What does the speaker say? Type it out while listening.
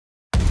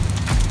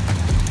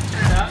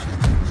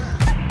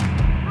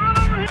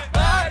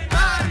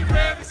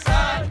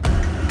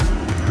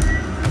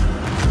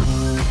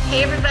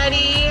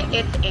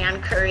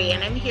Curry,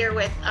 and I'm here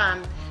with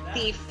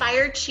the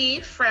fire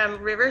chief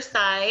from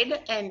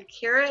Riverside, and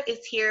Kira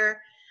is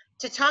here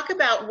to talk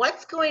about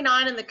what's going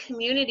on in the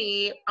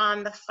community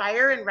on the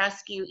fire and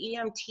rescue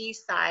EMT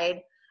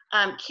side.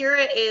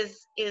 Kira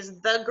is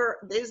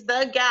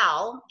the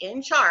gal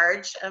in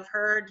charge of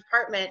her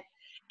department,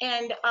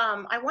 and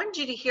I wanted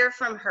you to hear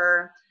from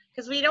her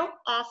because we don't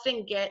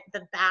often get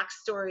the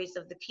backstories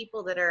of the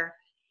people that are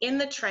in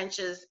the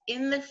trenches,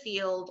 in the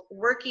field,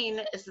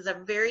 working. This is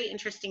a very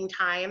interesting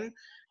time.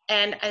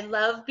 And I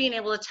love being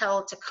able to tell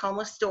a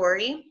Tacoma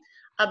story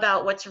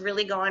about what's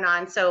really going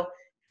on. So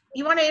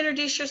you want to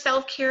introduce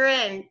yourself,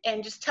 Kira,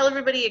 and just tell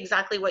everybody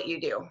exactly what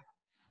you do.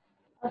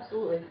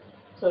 Absolutely.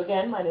 So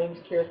again, my name is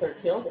Kira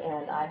Thurfield,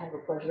 and I have the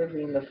pleasure of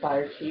being the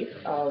fire chief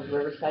of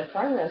Riverside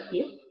Fire and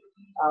Rescue,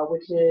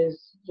 which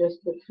is just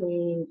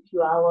between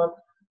Puyallup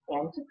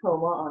and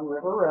Tacoma on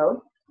River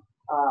Road.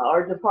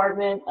 Our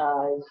department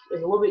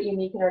is a little bit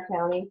unique in our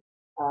county,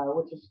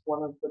 which is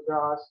one of the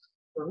draws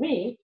for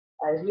me,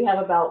 is we have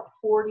about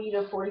 40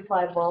 to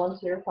 45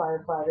 volunteer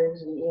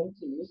firefighters and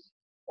EMTs,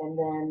 and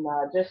then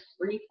just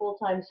 3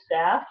 full-time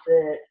staff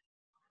that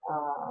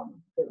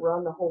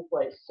run the whole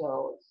place.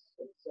 So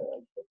it's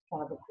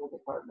kind of a cool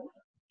department.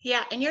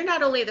 Yeah, and you're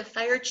not only the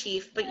fire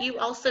chief, but you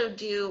also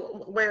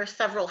do wear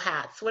several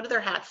hats. What other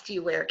hats do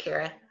you wear,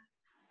 Kara?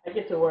 I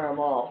get to wear them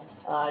all.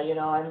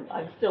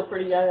 I'm still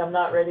pretty young. I'm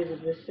not ready to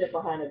just sit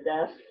behind a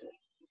desk.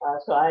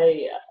 So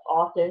I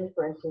often,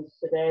 for instance,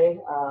 today,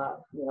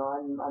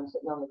 I'm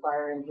sitting on the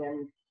fire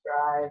engine,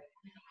 drive,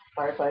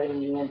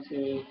 firefighting,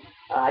 EMT.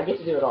 I get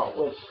to do it all,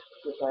 which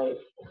I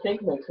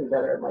think makes me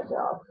better at my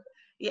job.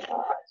 Yeah.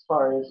 As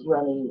far as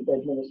running the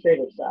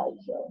administrative side,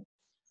 so.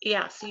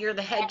 Yeah, so you're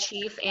the head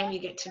chief and you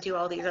get to do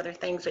all these other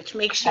things, which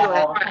makes you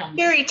a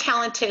very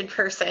talented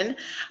person.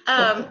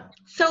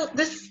 So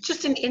this is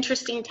just an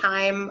interesting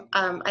time.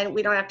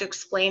 We don't have to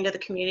explain to the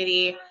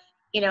community,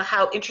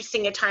 how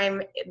interesting a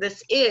time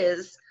this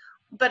is.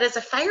 But as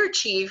a fire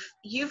chief,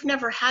 you've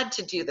never had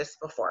to do this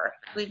before.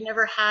 We've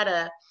never had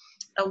a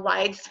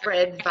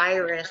widespread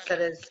virus that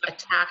has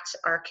attacked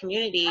our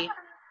community.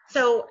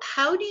 So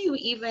how do you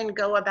even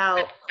go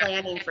about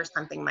planning for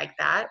something like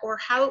that? Or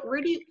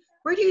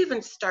where do you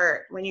even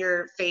start when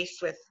you're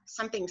faced with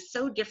something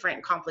so different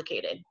and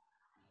complicated?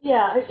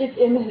 Yeah,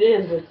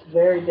 it's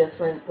very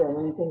different than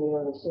anything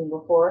we've ever seen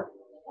before.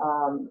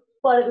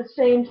 But at the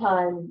same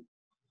time,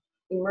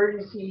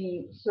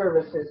 emergency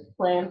services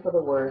plan for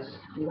the worst,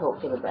 you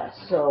hope for the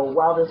best. So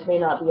while this may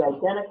not be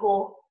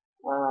identical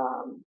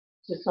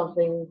to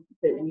something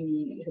that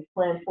we have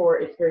planned for,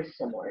 it's very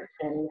similar.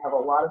 And we have a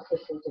lot of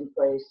systems in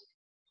place,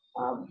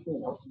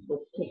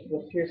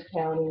 with Pierce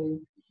County,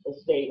 the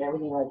state, and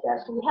everything like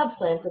that. So we have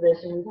planned for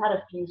this, and we've had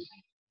a few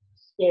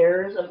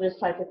scares of this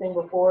type of thing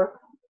before.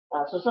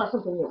 So it's not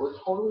something that we're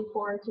totally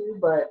foreign to,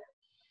 but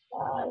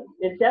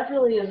it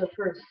definitely is the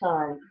first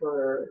time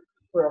for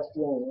us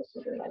dealing with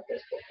something like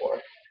this before.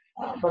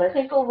 But I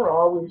think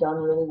overall we've done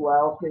really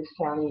well. Pierce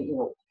County,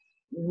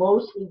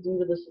 mostly due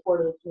to the support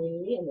of the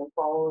community and then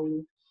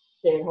following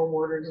stay-at-home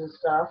orders and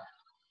stuff,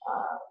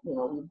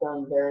 we've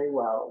done very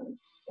well.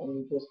 And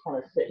we just kind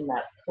of sit in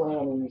that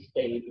planning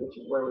stage, which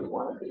is where we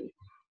want to be.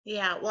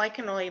 Yeah, well, I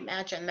can only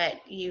imagine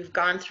that you've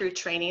gone through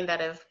training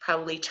that have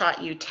probably taught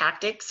you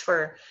tactics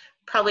for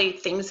probably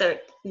things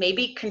that may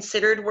be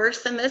considered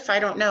worse than this. I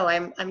don't know.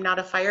 I'm not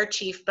a fire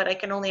chief, but I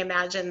can only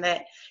imagine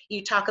that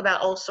you talk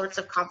about all sorts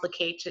of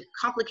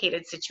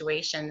complicated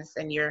situations,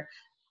 and you're,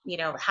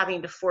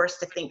 having to force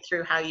to think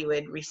through how you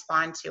would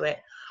respond to it.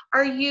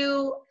 Are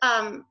you?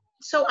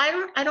 So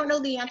I don't know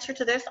the answer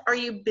to this. Are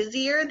you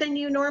busier than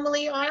you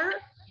normally are,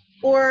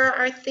 or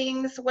are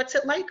things? What's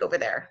it like over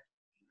there?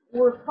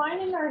 We're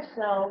finding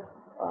ourselves,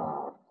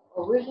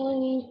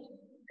 originally,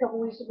 a couple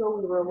weeks ago,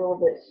 we were a little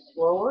bit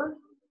slower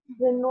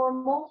than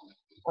normal,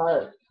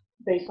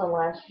 based on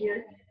last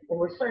year, and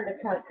we're starting to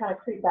kind of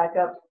creep back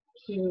up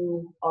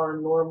to our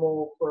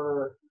normal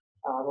for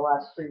the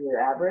last 3-year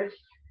average.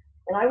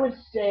 And I would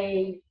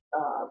say,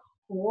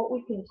 from what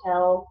we can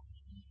tell,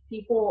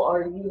 people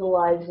are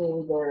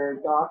utilizing their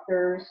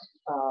doctors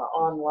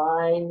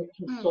online,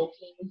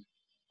 consulting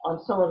on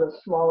some of the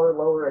smaller,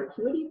 lower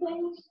acuity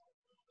things.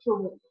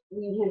 So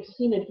we have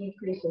seen a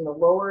decrease in the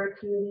lower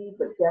acuity,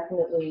 but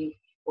definitely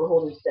we're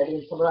holding steady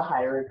in some of the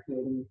higher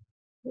acuity,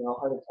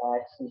 heart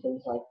attacks and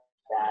things like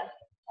that.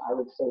 I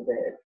would say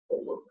that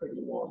we're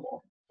pretty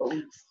normal.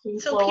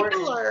 So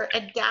people are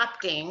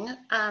adapting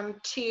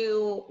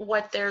to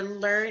what they're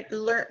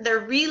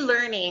they're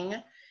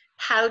relearning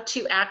how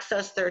to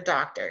access their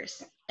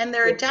doctors, and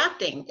they're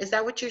adapting. Is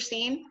that what you're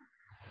seeing?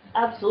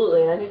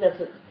 Absolutely, and I think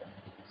that's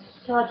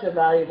such a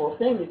valuable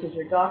thing, because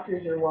your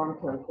doctor's your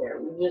long-term care.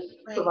 We just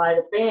provide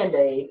a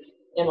Band-Aid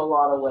in a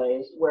lot of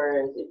ways,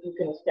 whereas if you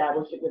can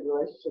establish a good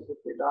relationship with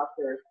your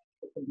doctor,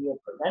 it can be a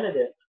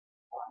preventative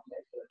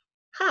measure.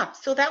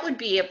 So that would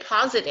be a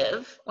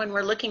positive when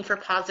we're looking for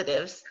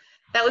positives.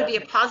 That would be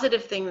a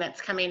positive thing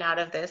that's coming out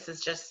of this,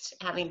 is just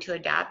having to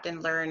adapt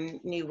and learn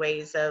new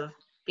ways of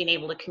being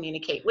able to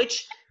communicate,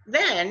 which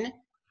then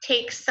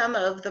takes some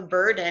of the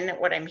burden,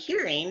 what I'm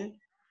hearing,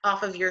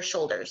 off of your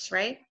shoulders,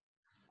 right?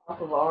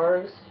 Off of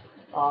ours,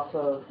 off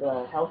of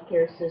the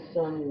healthcare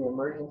system, the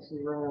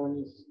emergency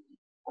rooms,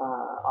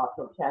 off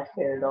of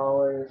taxpayer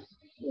dollars.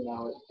 You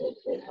know,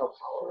 it helps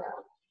all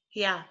around.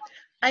 Yeah.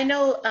 I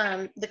know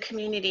the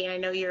community, I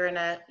know you're in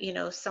a, you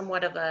know,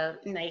 somewhat of a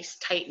nice,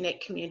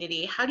 tight-knit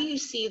community. How do you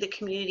see the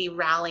community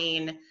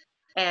rallying,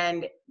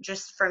 and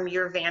just from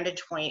your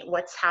vantage point,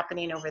 what's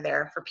happening over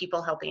there for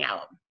people helping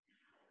out?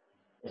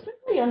 It's been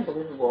pretty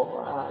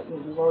unbelievable. You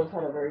know, we've always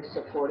had a very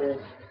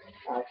supportive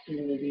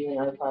community in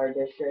our fire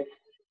district.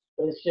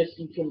 But it's just,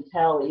 you can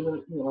tell,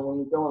 even, you know, when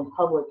we go in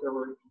public or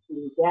we're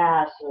getting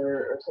gas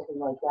or something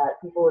like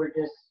that, people are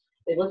just,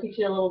 they look at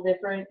you a little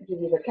different, give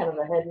you the kind of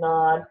a head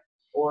nod,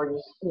 or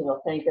just, you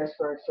know, thank us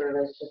for our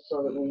service, just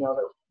so that we know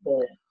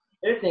that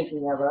they're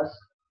thinking of us.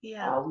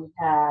 Yeah. We've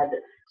had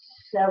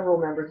several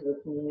members of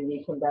the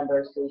community come down to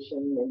our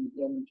station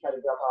and try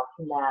to drop off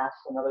masks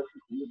and other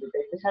people that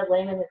they just had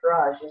laying in the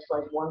garage, just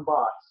like one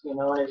box, you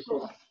know, and it's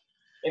just,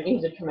 it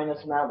means a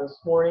tremendous amount. This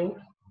morning,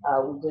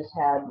 we just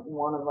had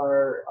one of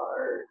our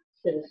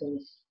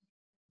citizens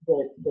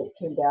that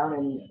came down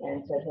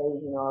and said, hey,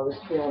 you know, I was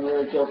feeling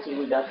really guilty.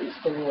 We got these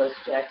stimulus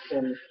checks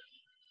and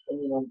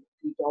you know,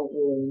 we don't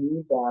really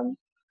need them.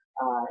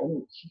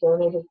 And she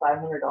donated $500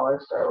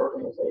 to our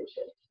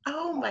organization.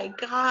 Oh my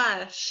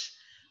gosh.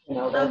 You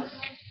know,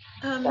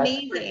 Um, that's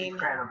pretty Amazing.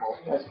 incredible.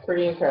 That's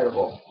pretty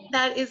incredible.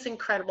 That is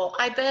incredible.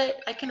 I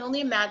bet, I can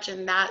only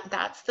imagine that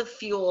that's the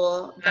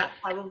fuel that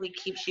probably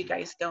keeps you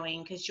guys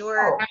going, because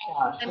you're, Oh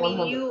gosh, I mean,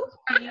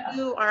 100%.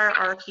 you are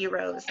our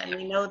heroes, and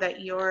we know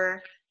that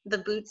you're the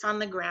boots on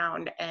the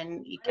ground, and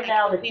Right I can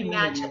now, the only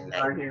community imagine is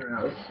that. our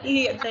heroes.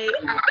 Yeah, they,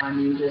 I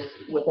mean, just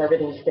with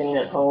everything staying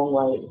at home,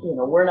 like, you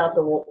know, we're not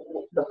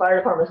the fire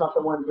department's not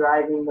the one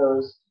driving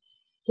those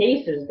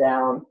cases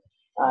down.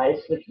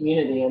 It's the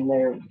community, and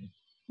they're,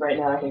 right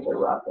now, I think they're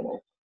rocking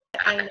it.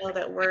 I know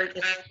that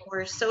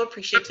we're so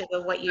appreciative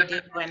of what you do,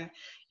 and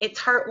it's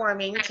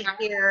heartwarming to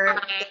hear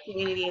the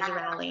community is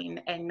rallying,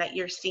 and that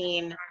you're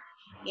seeing,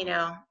 you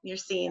know, you're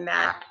seeing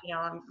that, you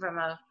know, from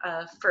a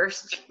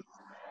first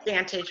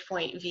vantage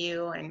point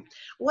view. And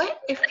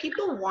what if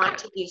people want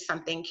to do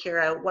something,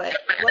 Kira, what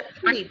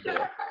can we do?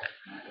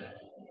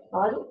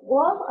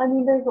 Well, I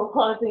mean, there's a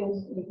lot of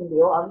things you can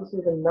do.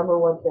 Obviously, the number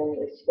one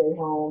thing is stay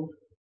home,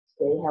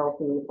 stay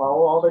healthy,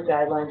 follow all the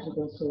guidelines you've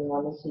been seeing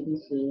on the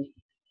CDC.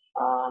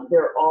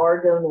 There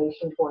are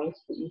donation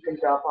points that you can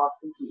drop off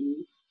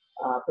PPE,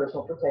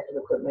 personal protective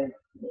equipment,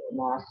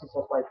 masks and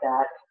stuff like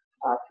that,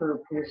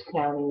 through Pierce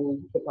County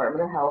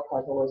Department of Health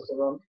has a list of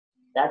them.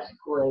 That's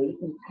great.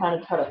 You kind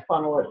of try to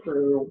funnel it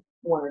through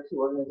one or two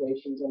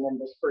organizations and then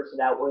disperse it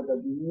out where the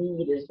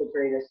need is the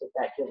greatest at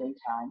that given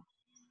time.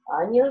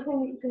 And the other thing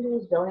that you can do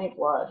is donate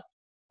blood.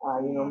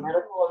 You know,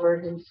 medical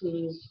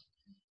emergencies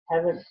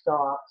haven't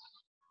stopped,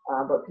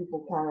 but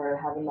people kind of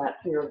are having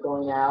that fear of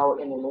going out,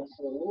 and it makes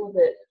it a little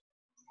bit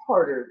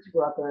harder to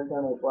go out there and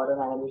donate blood,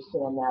 and I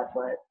understand that,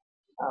 but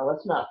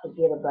let's not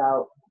forget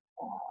about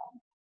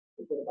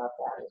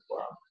that as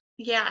well.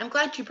 Yeah, I'm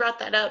glad you brought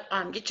that up.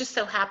 It just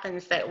so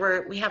happens that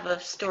we have a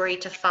story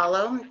to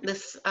follow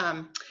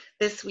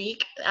this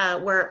week,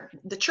 where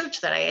the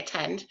church that I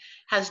attend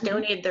has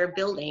donated their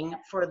building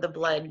for the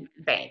blood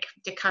bank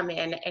to come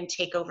in and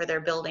take over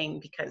their building,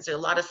 because a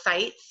lot of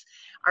sites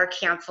are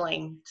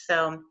canceling.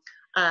 So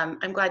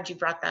I'm glad you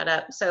brought that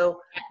up.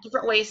 So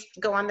different ways to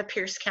go on the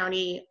Pierce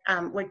County.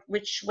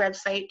 Which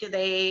website do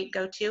they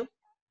go to?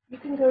 You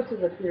can go to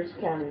the Pierce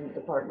County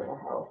Department of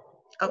Health.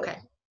 Okay.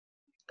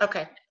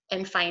 Okay.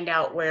 And find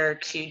out where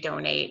to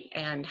donate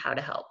and how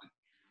to help.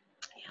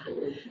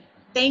 Yeah.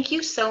 Thank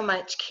you so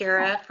much,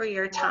 Kira, for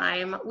your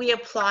time. We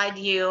applaud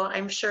you.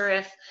 I'm sure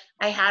if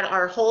I had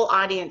our whole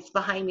audience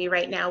behind me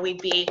right now,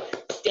 we'd be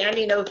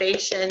standing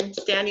ovation,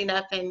 standing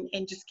up and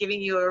just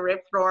giving you a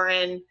rip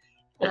roaring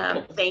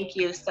thank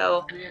you.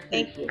 So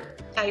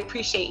I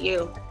appreciate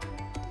you.